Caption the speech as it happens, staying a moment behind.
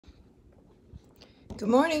Good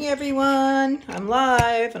morning, everyone. I'm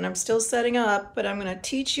live and I'm still setting up, but I'm going to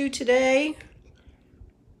teach you today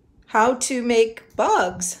how to make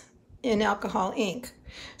bugs in alcohol ink.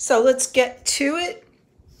 So let's get to it,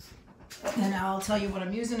 and I'll tell you what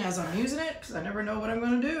I'm using as I'm using it, because I never know what I'm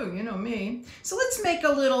going to do. You know me. So let's make a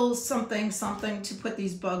little something to put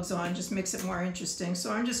these bugs on, just makes it more interesting.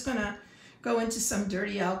 So I'm just going to go into some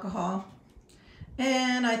dirty alcohol,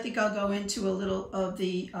 and I think I'll go into a little of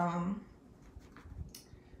the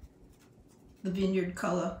vineyard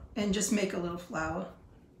color and just make a little flower,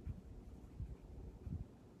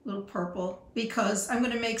 little purple, because I'm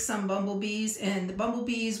going to make some bumblebees, and the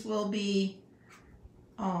bumblebees will be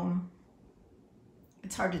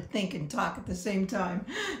it's hard to think and talk at the same time,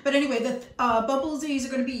 but anyway, the bumblebees are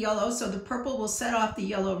going to be yellow, so the purple will set off the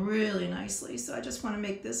yellow really nicely. So I just want to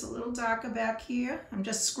make this a little darker back here. I'm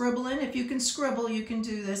just scribbling. If you can scribble, you can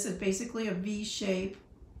do this. It's basically a V shape,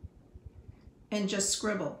 and just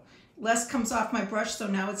scribble. Less comes off my brush, so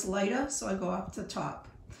now it's lighter, so I go off the top.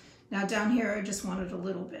 Now down here, I just wanted a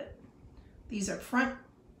little bit. These are front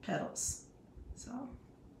petals. So,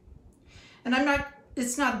 and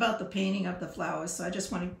it's not about the painting of the flowers, so I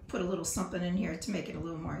just want to put a little something in here to make it a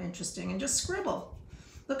little more interesting, and just scribble.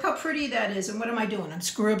 Look how pretty that is, and what am I doing? I'm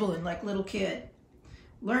scribbling like a little kid.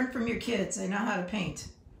 Learn from your kids, they know how to paint.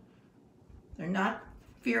 They're not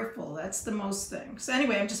fearful, that's the most thing. So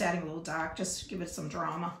anyway, I'm just adding a little dark, just give it some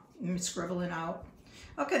drama. I'm scribbling out.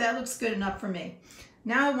 Okay, that looks good enough for me.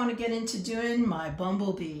 Now I want to get into doing my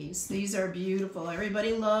bumblebees. These are beautiful.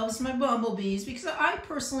 Everybody loves my bumblebees because I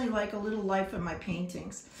personally like a little life in my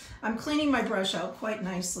paintings. I'm cleaning my brush out quite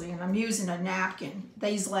nicely, and I'm using a napkin.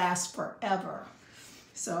 These last forever.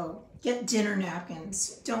 So get dinner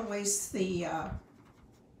napkins. Don't waste the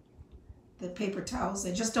paper towels.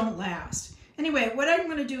 They just don't last. Anyway, what I'm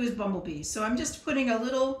going to do is bumblebees. So I'm just putting a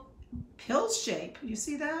little pill shape. You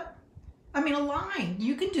see that? I mean, a line.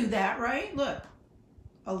 You can do that, right? Look,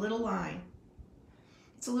 a little line.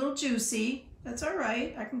 It's a little juicy. That's all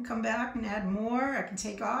right. I can come back and add more. I can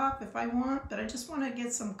take off if I want, but I just want to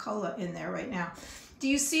get some color in there right now. Do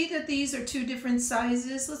you see that these are two different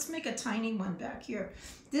sizes? Let's make a tiny one back here.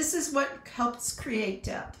 This is what helps create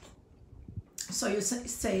depth. So you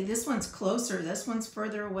say this one's closer, this one's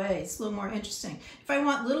further away. It's a little more interesting. If I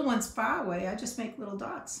want little ones far away, I just make little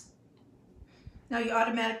dots. Now you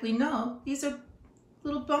automatically know these are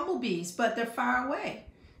little bumblebees, but they're far away.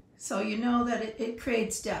 So you know that it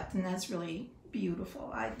creates depth, and that's really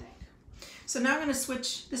beautiful, I think. So now I'm going to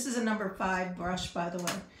switch. This is a number 5 brush, by the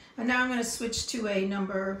way. And now I'm going to switch to a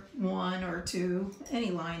number 1 or 2,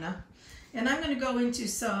 any liner. And I'm going to go into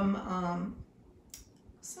some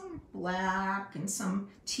black and some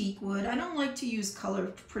teak wood. I don't like to use color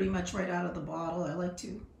pretty much right out of the bottle. I like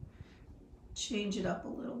to change it up a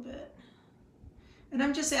little bit. And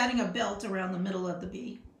I'm just adding a belt around the middle of the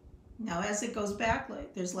bee. Now as it goes back,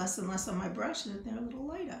 like there's less and less on my brush, and they're a little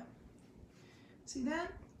lighter. See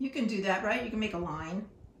that? You can do that, right? You can make a line.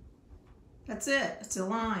 That's it. It's a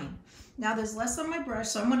line. Now there's less on my brush,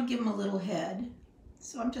 so I'm going to give him a little head.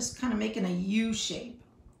 So I'm just kind of making a U shape.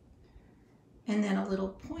 And then a little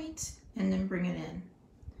point, and then bring it in.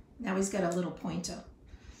 Now he's got a little pointer.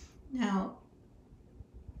 Now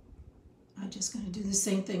I'm just going to do the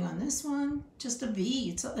same thing on this one. Just a V.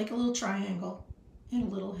 It's like a little triangle and a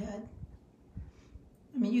little head.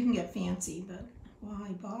 I mean, you can get fancy, but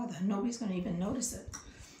why bother? Nobody's going to even notice it.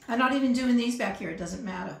 I'm not even doing these back here. It doesn't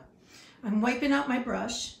matter. I'm wiping out my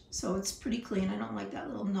brush, so it's pretty clean. I don't like that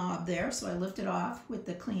little knob there, so I lift it off with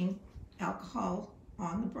the clean alcohol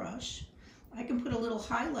on the brush. I can put a little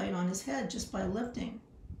highlight on his head just by lifting.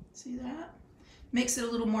 See that? Makes it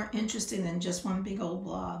a little more interesting than just one big old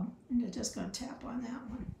blob. And I'm just going to tap on that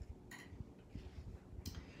one.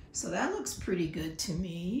 So that looks pretty good to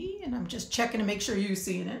me. And I'm just checking to make sure you're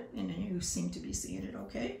seeing it. And you seem to be seeing it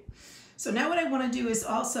okay. So now what I want to do is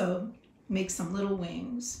also make some little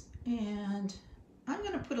wings. And I'm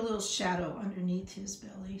going to put a little shadow underneath his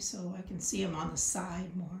belly so I can see him on the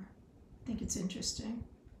side more. I think it's interesting.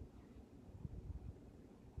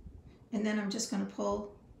 And then I'm just going to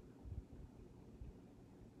pull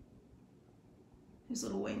his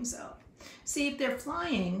little wings out. See, if they're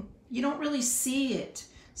flying, you don't really see it.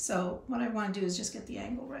 So what I want to do is just get the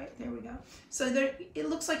angle right. There we go. So it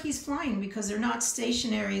looks like he's flying because they're not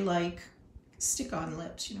stationary like stick-on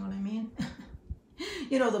lips. You know what I mean?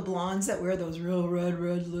 You know, the blondes that wear those real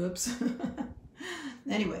red lips.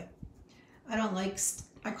 Anyway, I don't like,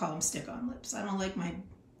 I call them stick-on lips. I don't like my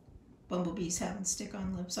bumblebees having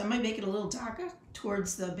stick-on lips. I might make it a little darker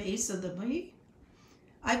towards the base of the bee.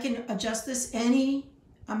 I can adjust this any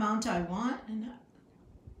amount I want, and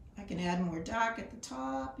I can add more dark at the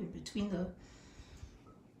top in between the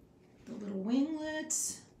little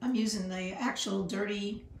winglets. I'm using the actual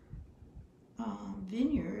dirty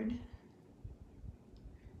vineyard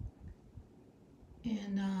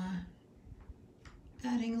and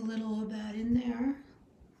adding a little of that in there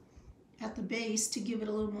at the base to give it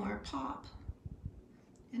a little more pop.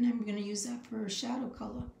 And I'm going to use that for a shadow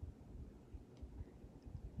color.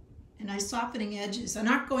 And I'm softening edges. I'm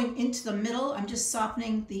not going into the middle, I'm just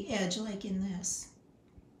softening the edge like in this.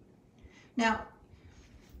 Now,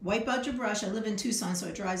 wipe out your brush. I live in Tucson, so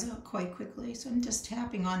it dries out quite quickly. So I'm just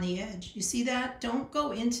tapping on the edge. You see that? Don't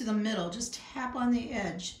go into the middle, just tap on the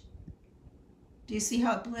edge. Do you see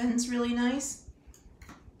how it blends really nice?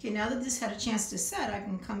 Okay, now that this had a chance to set, I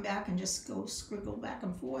can come back and just go scribble back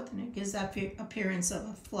and forth, and it gives that appearance of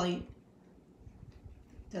a flight.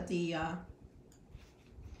 That the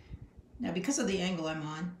now because of the angle I'm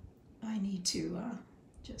on, I need to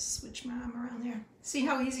just switch my arm around there. See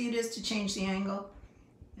how easy it is to change the angle?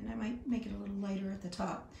 And I might make it a little lighter at the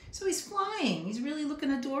top. So he's flying. He's really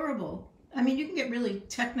looking adorable. I mean, you can get really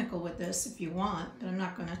technical with this if you want, but I'm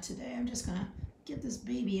not gonna today. I'm just gonna get this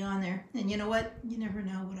baby on there. And you know what? You never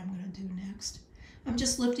know what I'm gonna do next. I'm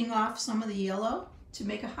just lifting off some of the yellow to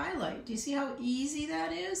make a highlight. Do you see how easy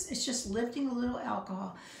that is? It's just lifting a little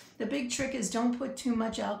alcohol. The big trick is don't put too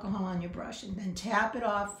much alcohol on your brush, and then tap it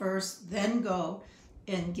off first, then go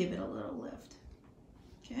and give it a little lift.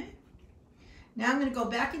 Okay? Now I'm going to go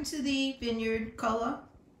back into the vineyard color,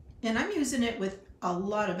 and I'm using it with a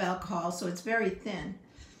lot of alcohol, so it's very thin.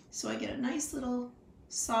 So I get a nice little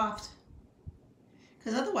soft,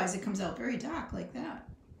 because otherwise it comes out very dark like that.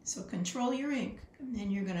 So control your ink, and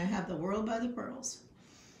then you're going to have the world by the pearls.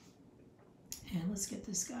 And let's get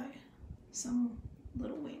this guy some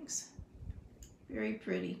little wings. Very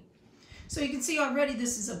pretty. So you can see already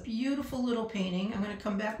this is a beautiful little painting. I'm going to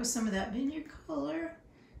come back with some of that vineyard color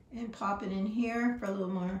and pop it in here for a little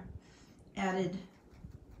more added,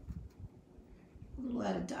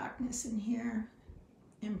 darkness in here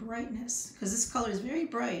and brightness, because this color is very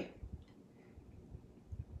bright.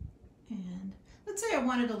 And let's say I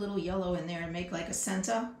wanted a little yellow in there and make like a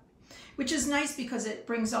center, which is nice because it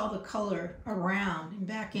brings all the color around and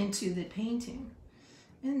back into the painting.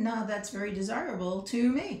 And that's very desirable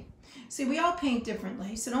to me. See, we all paint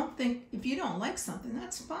differently, so don't think if you don't like something,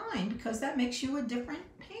 that's fine, because that makes you a different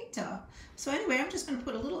painter. So anyway, I'm just going to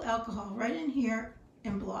put a little alcohol right in here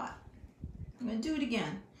and blot. I'm going to do it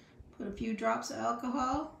again. Put a few drops of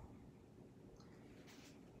alcohol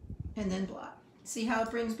and then blot. See how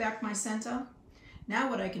it brings back my center?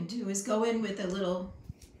 Now what I can do is go in with a little,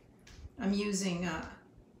 I'm using,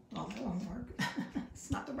 well, that won't work.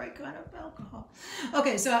 It's not the right kind of alcohol.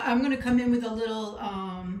 Okay, so I'm going to come in with a little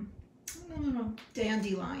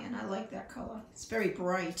dandelion. I like that color. It's very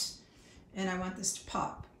bright, and I want this to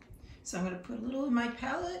pop. So I'm going to put a little in my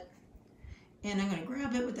palette, and I'm going to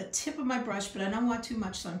grab it with the tip of my brush, but I don't want too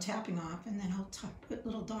much, so I'm tapping off, and then I'll put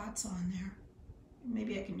little dots on there.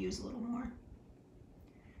 Maybe I can use a little more.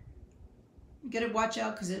 You got to watch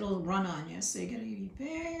out because it'll run on you, so you got to be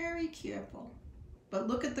very careful. But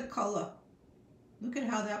look at the color. Look at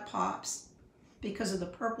how that pops because of the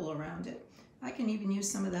purple around it. I can even use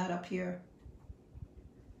some of that up here.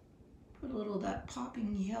 Put a little of that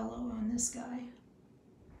popping yellow on this guy.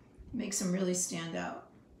 Makes him really stand out.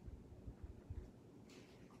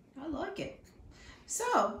 I like it.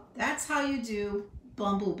 So that's how you do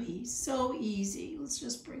Bumblebee. So easy. Let's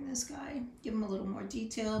just bring this guy, give him a little more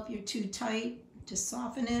detail. If you're too tight, just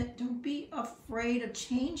soften it. Don't be afraid of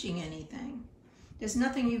changing anything. There's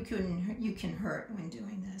nothing you can hurt when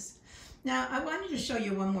doing this. Now, I wanted to show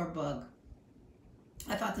you one more bug.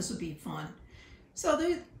 I thought this would be fun. So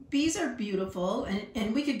the bees are beautiful,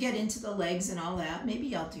 and we could get into the legs and all that.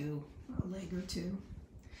 Maybe I'll do a leg or two.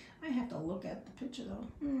 I have to look at the picture though.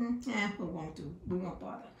 We won't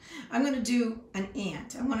bother. I'm going to do an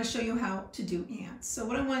ant. I want to show you how to do ants. So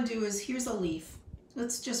what I want to do is, here's a leaf.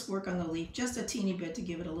 Let's just work on the leaf just a teeny bit to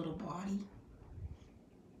give it a little body.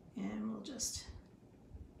 And we'll just,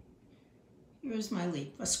 here's my leaf.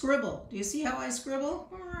 A scribble. Do you see how I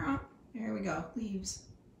scribble? There we go, leaves.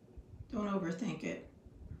 Don't overthink it.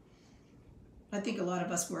 I think a lot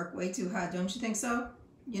of us work way too hard, don't you think so?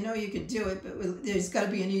 You know you could do it, but there's got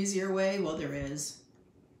to be an easier way. Well, there is.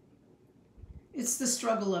 It's the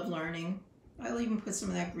struggle of learning. I'll even put some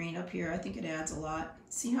of that green up here. I think it adds a lot.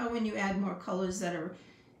 See how when you add more colors that are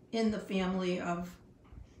in the family of,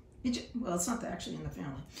 well, it's not actually in the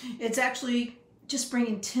family. It's actually just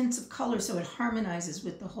bringing tints of color so it harmonizes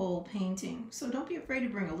with the whole painting. So don't be afraid to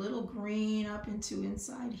bring a little green up into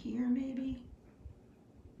inside here maybe.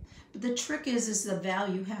 But the trick is the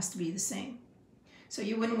value has to be the same. So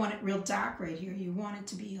you wouldn't want it real dark right here. You want it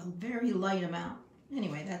to be a very light amount.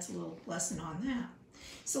 Anyway, that's a little lesson on that.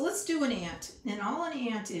 So let's do an ant. And all an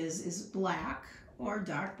ant is black or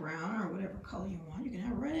dark brown or whatever color you want. You can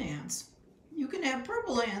have red ants. You can have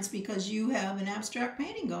purple ants because you have an abstract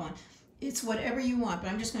painting going. It's whatever you want,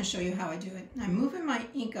 but I'm just going to show you how I do it. I'm moving my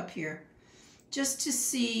ink up here just to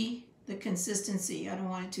see the consistency. I don't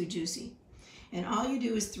want it too juicy. And all you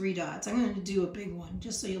do is 3 dots. I'm going to do a big one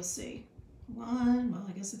just so you'll see. 1, well,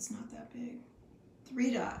 I guess it's not that big.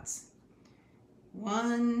 3 dots.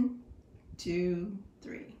 1, 2,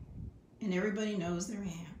 3. And everybody knows they're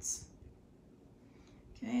ants.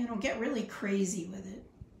 Okay, I don't get really crazy with it.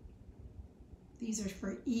 These are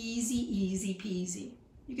for easy peasy.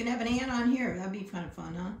 You can have an ant on here. That'd be kind of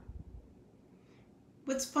fun, huh?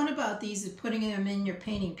 What's fun about these is putting them in your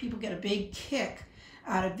painting. People get a big kick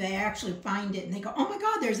out of they actually find it and they go, oh my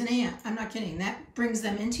God, there's an ant. I'm not kidding. That brings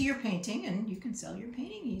them into your painting and you can sell your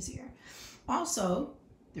painting easier. Also,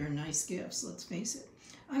 they're nice gifts, let's face it.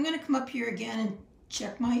 I'm going to come up here again and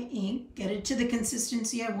check my ink, get it to the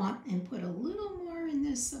consistency I want, and put a little more in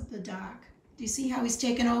this of the dark. Do you see how he's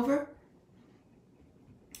taken over?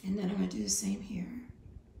 And then I'm going to do the same here.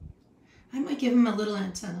 I might give him a little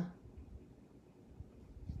antenna.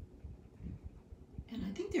 And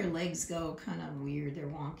I think their legs go kind of weird. They're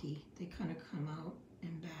wonky. They kind of come out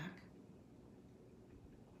and back.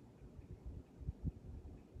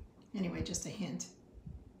 Anyway, just a hint.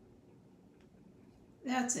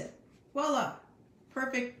 That's it. Voila.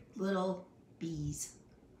 Perfect little bees.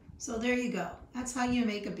 So there you go. That's how you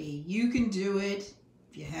make a bee. You can do it.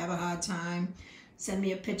 If you have a hard time, send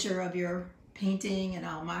me a picture of your painting and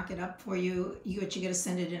I'll mock it up for you. You got to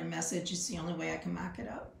send it in a message. It's the only way I can mock it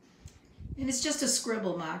up. And it's just a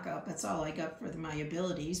scribble mock-up. That's all I got for my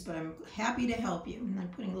abilities, but I'm happy to help you. And I'm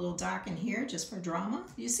putting a little dark in here just for drama.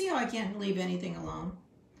 You see how I can't leave anything alone?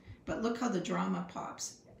 But look how the drama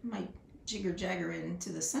pops. It might jigger-jagger it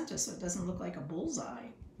into the center so it doesn't look like a bullseye.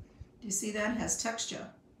 Do you see that? It has texture.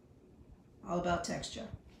 All about texture.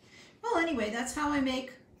 Well, anyway, that's how I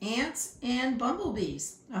make ants and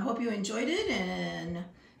bumblebees. I hope you enjoyed it and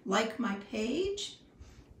like my page.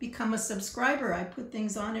 Become a subscriber. I put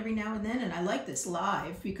things on every now and then, and I like this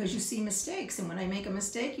live because you see mistakes, and when I make a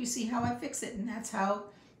mistake you see how I fix it, and that's how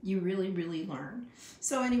you really learn.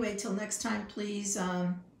 So anyway, till next time, please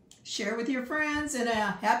share with your friends, and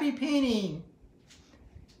happy painting.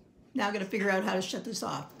 Now I'm going to figure out how to shut this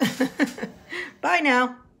off. Bye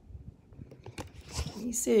now. Let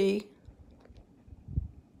me see.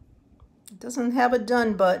 It doesn't have a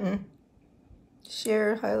done button.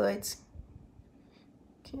 Share, highlights,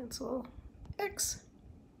 cancel, X.